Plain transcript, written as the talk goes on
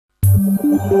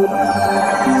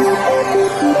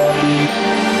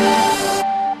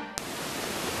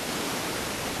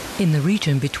In the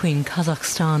region between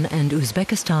Kazakhstan and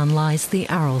Uzbekistan lies the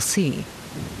Aral Sea,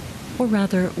 or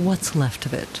rather, what's left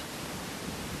of it.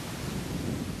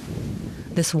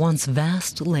 This once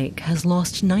vast lake has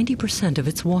lost 90% of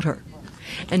its water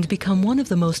and become one of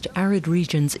the most arid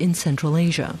regions in Central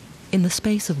Asia in the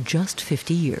space of just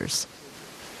 50 years.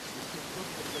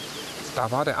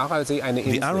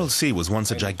 The Aral Sea was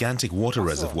once a gigantic water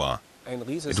reservoir.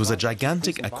 It was a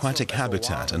gigantic aquatic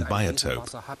habitat and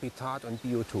biotope.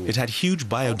 It had huge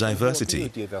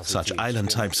biodiversity. Such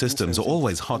island-type systems are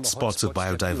always hot spots of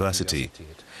biodiversity.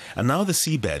 And now the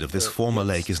seabed of this former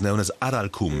lake is known as Aral,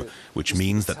 which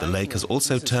means that the lake has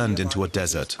also turned into a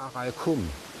desert.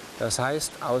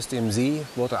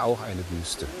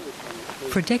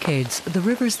 For decades, the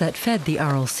rivers that fed the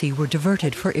Aral Sea were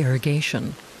diverted for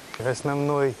irrigation.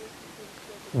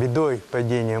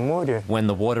 When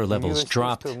the water levels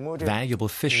dropped, valuable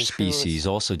fish species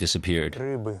also disappeared.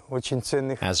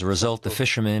 As a result, the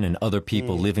fishermen and other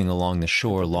people living along the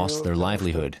shore lost their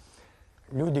livelihood.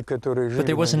 But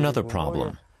there was another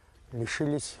problem.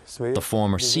 The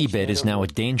former seabed is now a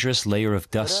dangerous layer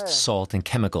of dust, salt, and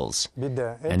chemicals,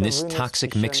 and this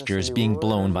toxic mixture is being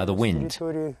blown by the wind,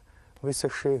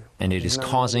 and it is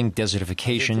causing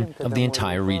desertification of the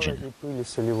entire region.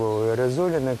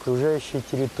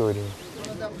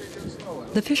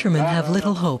 The fishermen have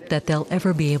little hope that they'll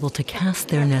ever be able to cast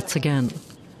their nets again.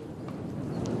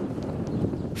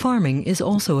 Farming is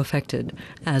also affected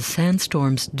as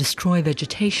sandstorms destroy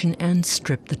vegetation and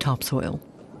strip the topsoil.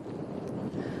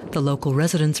 The local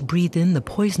residents breathe in the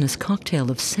poisonous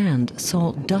cocktail of sand,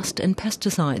 salt, dust, and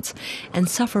pesticides, and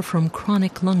suffer from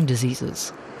chronic lung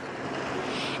diseases.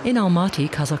 In Almaty,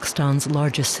 Kazakhstan's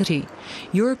largest city,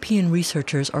 European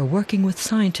researchers are working with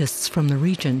scientists from the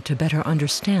region to better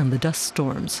understand the dust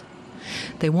storms.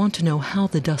 They want to know how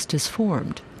the dust is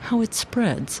formed, how it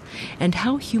spreads, and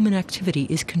how human activity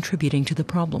is contributing to the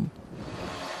problem.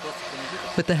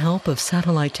 With the help of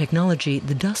satellite technology,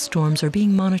 the dust storms are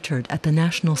being monitored at the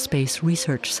National Space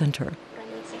Research Center.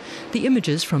 The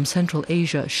images from Central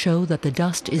Asia show that the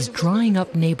dust is drying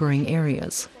up neighboring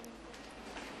areas.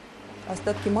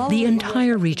 The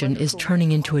entire region is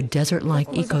turning into a desert-like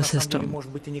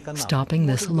ecosystem. Stopping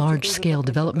this large-scale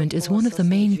development is one of the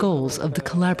main goals of the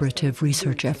collaborative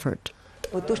research effort.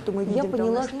 In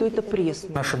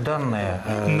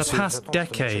the past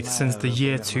decade, since the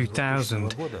year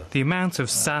 2000, the amount of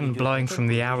sand blowing from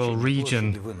the Aral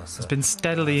region has been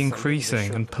steadily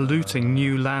increasing and polluting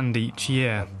new land each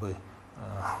year.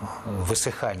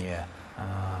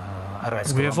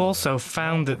 We have also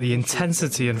found that the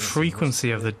intensity and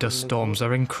frequency of the dust storms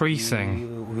are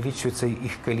increasing.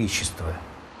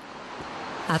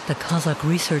 At the Kazakh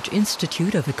Research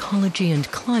Institute of Ecology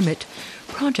and Climate,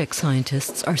 project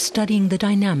scientists are studying the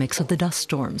dynamics of the dust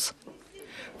storms.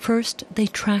 First, they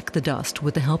track the dust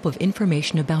with the help of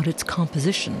information about its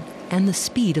composition and the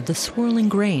speed of the swirling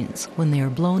grains when they are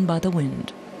blown by the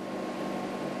wind.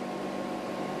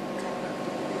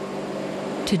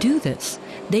 To do this,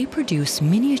 they produce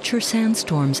miniature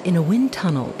sandstorms in a wind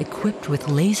tunnel equipped with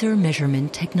laser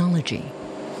measurement technology.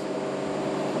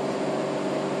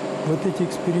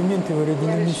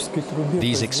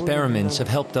 These experiments have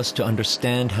helped us to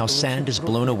understand how sand is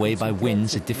blown away by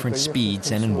winds at different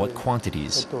speeds and in what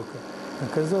quantities.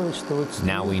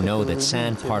 Now we know that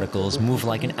sand particles move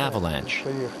like an avalanche.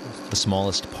 The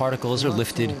smallest particles are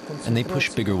lifted and they push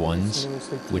bigger ones,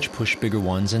 which push bigger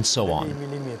ones, and so on.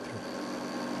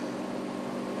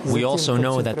 We also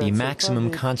know that the maximum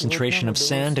concentration of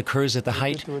sand occurs at the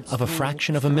height of a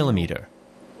fraction of a millimeter.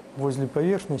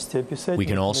 We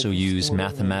can also use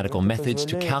mathematical methods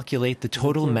to calculate the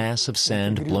total mass of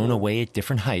sand blown away at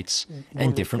different heights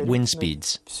and different wind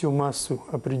speeds.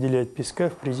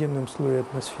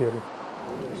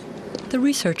 The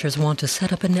researchers want to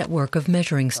set up a network of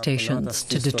measuring stations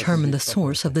to determine the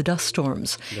source of the dust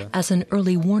storms as an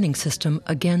early warning system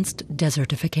against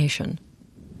desertification.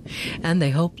 And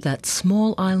they hope that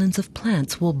small islands of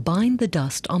plants will bind the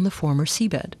dust on the former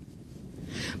seabed.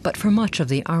 But for much of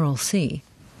the Aral Sea,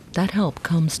 that help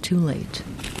comes too late.